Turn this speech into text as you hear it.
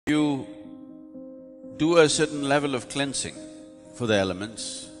You do a certain level of cleansing for the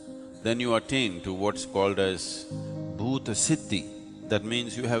elements, then you attain to what's called as Bhuta Shudhi. That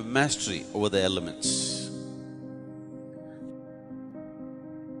means you have mastery over the elements.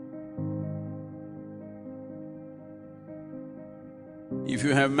 If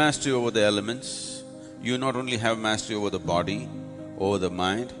you have mastery over the elements, you not only have mastery over the body, over the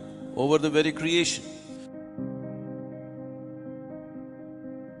mind, over the very creation.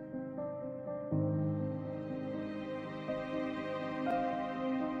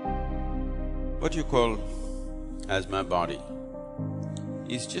 What you call as my body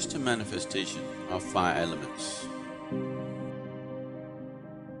is just a manifestation of five elements: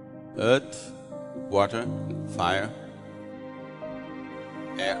 earth, water, fire,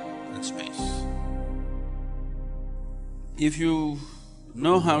 air and space. If you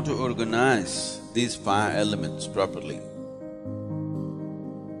know how to organize these five elements properly,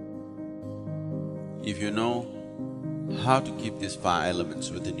 if you know how to keep these five elements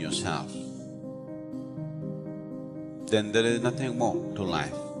within yourself, then there is nothing more to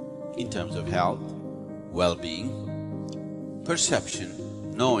life in terms of health, well-being, perception,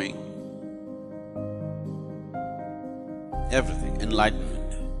 knowing, everything,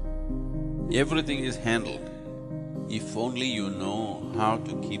 enlightenment. Everything is handled if only you know how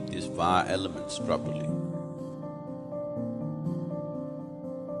to keep these five elements properly.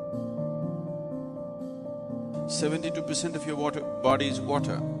 "72% of your body is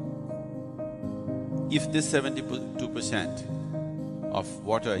water. If this 72% of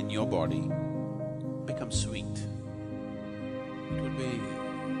water in your body becomes sweet, you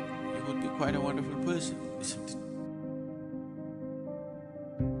would be quite a wonderful person, isn't it?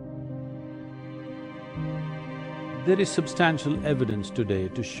 There is substantial evidence today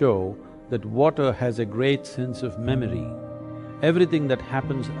to show that water has a great sense of memory. Everything that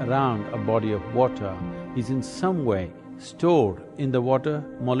happens around a body of water is in some way stored in the water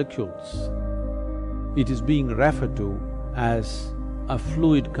molecules. It is being referred to as a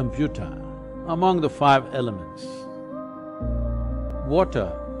fluid computer among the five elements.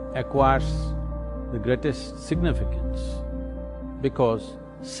 Water acquires the greatest significance because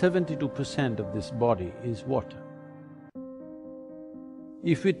 72% of this body is water.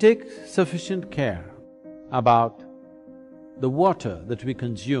 If we take sufficient care about the water that we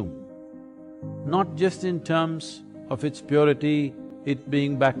consume, not just in terms of its purity, it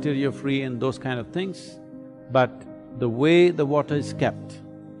being bacteria-free and those kind of things, but the way the water is kept,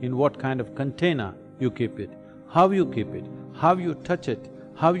 in what kind of container you keep it, how you keep it, how you touch it,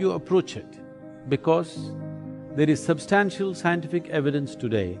 how you approach it. Because there is substantial scientific evidence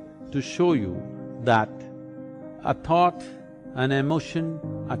today to show you that a thought, an emotion,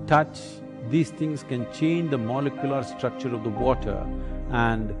 a touch, these things can change the molecular structure of the water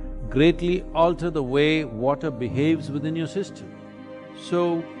and greatly alter the way water behaves within your system.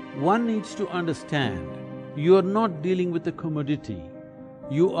 So, one needs to understand, you are not dealing with a commodity,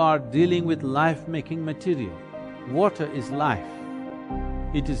 you are dealing with life-making material. Water is life.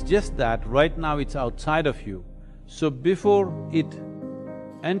 It is just that right now it's outside of you. So before it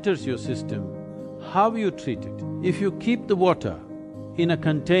enters your system, how you treat it? If you keep the water in a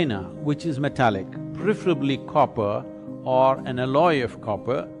container which is metallic, preferably copper or an alloy of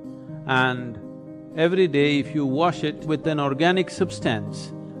copper, and every day if you wash it with an organic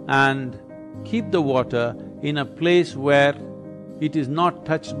substance and keep the water in a place where it is not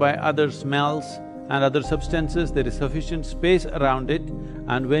touched by other smells and other substances, there is sufficient space around it,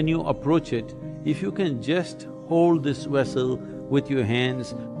 and when you approach it, if you can just hold this vessel with your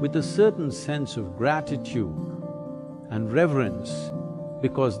hands with a certain sense of gratitude and reverence,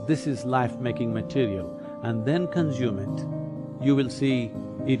 because this is life-making material, and then consume it, you will see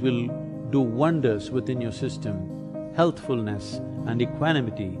it will do wonders within your system. Healthfulness and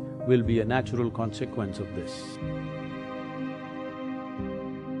equanimity will be a natural consequence of this.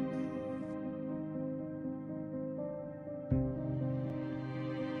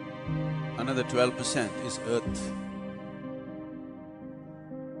 Another 12% is earth.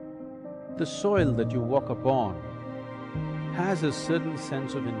 The soil that you walk upon has a certain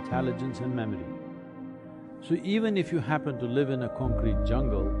sense of intelligence and memory. So even if you happen to live in a concrete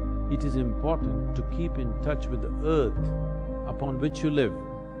jungle, it is important to keep in touch with the earth upon which you live.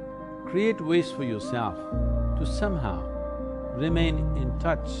 Create ways for yourself to somehow remain in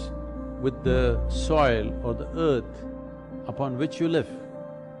touch with the soil or the earth upon which you live,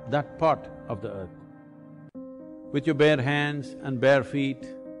 that part of the earth. With your bare hands and bare feet,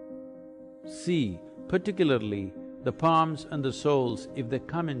 see particularly the palms and the soles, if they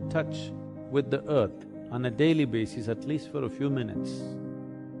come in touch with the earth on a daily basis, at least for a few minutes,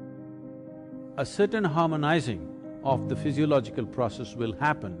 a certain harmonizing of the physiological process will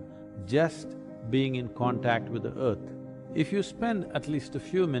happen just being in contact with the earth. If you spend at least a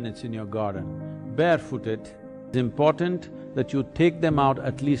few minutes in your garden, barefooted, it's important that you take them out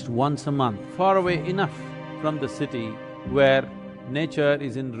at least once a month, far away enough from the city where nature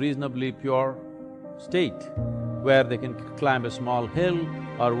is in reasonably pure state, where they can climb a small hill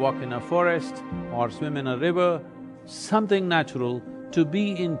or walk in a forest or swim in a river, something natural, to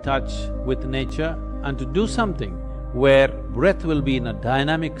be in touch with nature and to do something where breath will be in a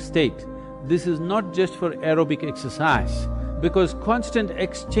dynamic state. This is not just for aerobic exercise, because constant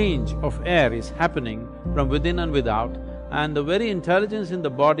exchange of air is happening from within and without, and the very intelligence in the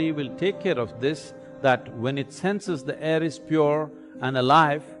body will take care of this, that when it senses the air is pure and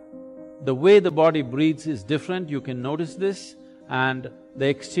alive, the way the body breathes is different, you can notice this, and the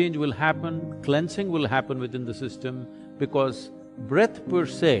exchange will happen, cleansing will happen within the system, because breath per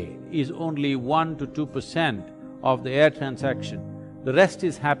se is only 1 to 2% of the air transaction. The rest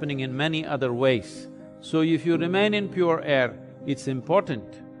is happening in many other ways. So if you remain in pure air, it's important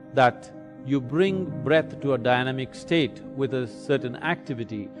that you bring breath to a dynamic state with a certain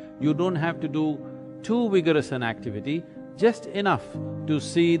activity. You don't have to do too vigorous an activity, just enough to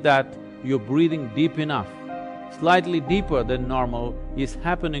see that you're breathing deep enough, slightly deeper than normal is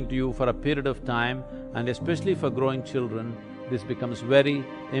happening to you for a period of time, and especially for growing children, this becomes very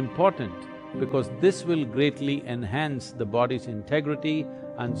important, because this will greatly enhance the body's integrity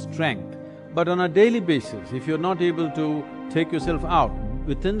and strength. But on a daily basis, if you're not able to take yourself out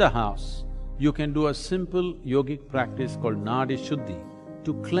within the house, you can do a simple yogic practice called Bhuta Shudhi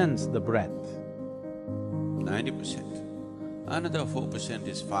to cleanse the breath. 90%. Another 4%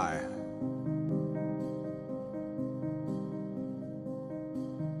 is fire.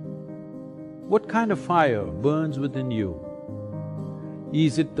 What kind of fire burns within you?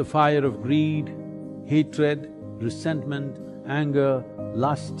 Is it the fire of greed, hatred, resentment, anger,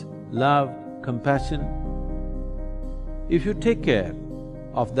 lust, love, compassion? If you take care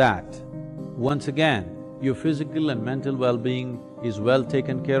of that, once again, your physical and mental well-being is well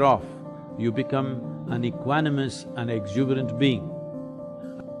taken care of. You become an equanimous and exuberant being.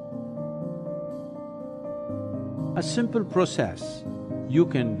 A simple process you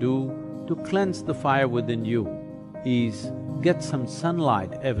can do to cleanse the fire within you is get some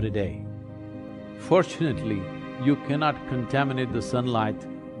sunlight every day. Fortunately, you cannot contaminate the sunlight.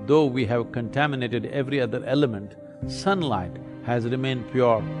 Though we have contaminated every other element, sunlight has remained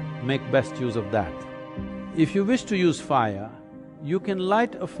pure. Make best use of that. If you wish to use fire, you can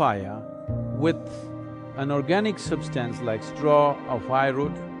light a fire with an organic substance like straw or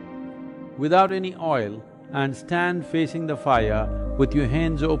firewood without any oil, and stand facing the fire with your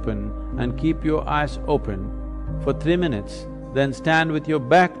hands open and keep your eyes open for 3 minutes, then stand with your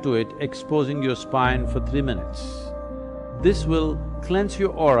back to it, exposing your spine for 3 minutes. This will cleanse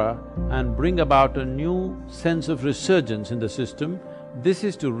your aura and bring about a new sense of resurgence in the system. This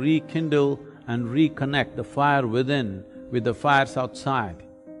is to rekindle and reconnect the fire within with the fires outside.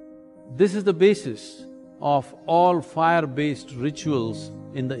 This is the basis of all fire-based rituals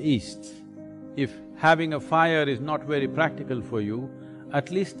in the East. If having a fire is not very practical for you,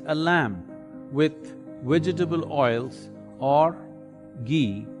 at least a lamp with vegetable oils or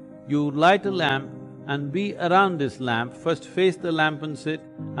ghee, you light a lamp and be around this lamp, first face the lamp and sit,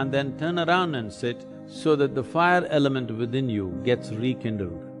 and then turn around and sit, so that the fire element within you gets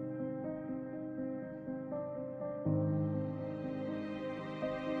rekindled.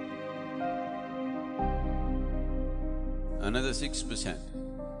 Another 6%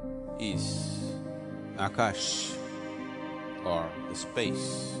 is Aakash, or the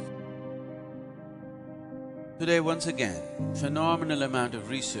space. Today, once again, phenomenal amount of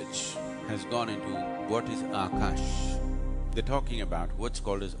research has gone into what is Aakash. They're talking about what's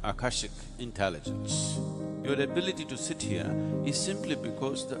called as Akashic intelligence. Your ability to sit here is simply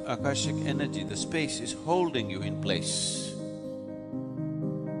because the Akashic energy, the space, is holding you in place.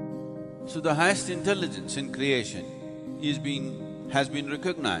 So the highest intelligence in creation has been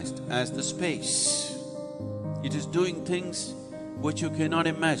recognized as the space. It is doing things which you cannot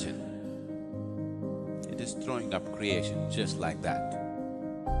imagine. It is throwing up creation just like that.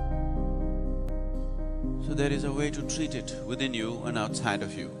 So there is a way to treat it within you and outside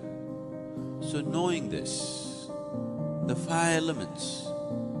of you. So knowing this, the fire elements,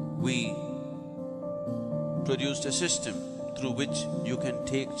 we produced a system through which you can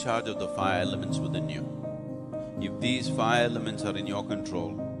take charge of the fire elements within you. If these fire elements are in your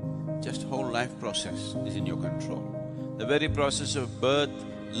control, just whole life process is in your control. The very process of birth,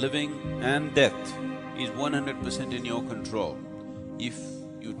 living and death is 100% in your control. If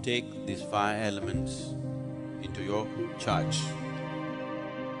you take these 5 elements into your charge.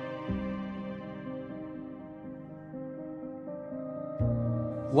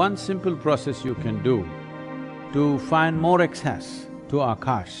 One simple process you can do to find more access to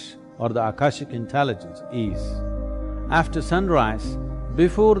Aakash or the Akashic intelligence is, after sunrise,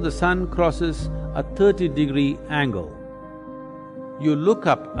 before the sun crosses a 30-degree angle, you look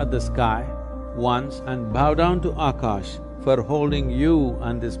up at the sky once and bow down to Aakash for holding you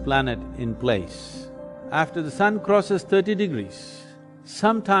and this planet in place. After the sun crosses 30 degrees,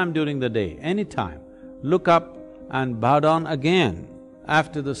 sometime during the day, any time, look up and bow down again.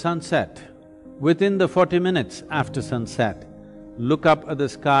 After the sunset, within the 40 minutes after sunset, look up at the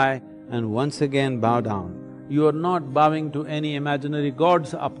sky and once again bow down. You are not bowing to any imaginary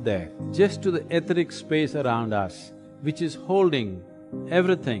gods up there, just to the etheric space around us, which is holding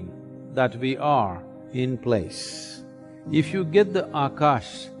everything that we are in place. If you get the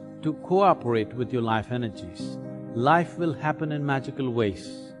Aakash to cooperate with your life energies, life will happen in magical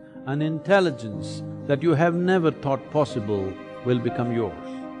ways. An intelligence that you have never thought possible will become yours.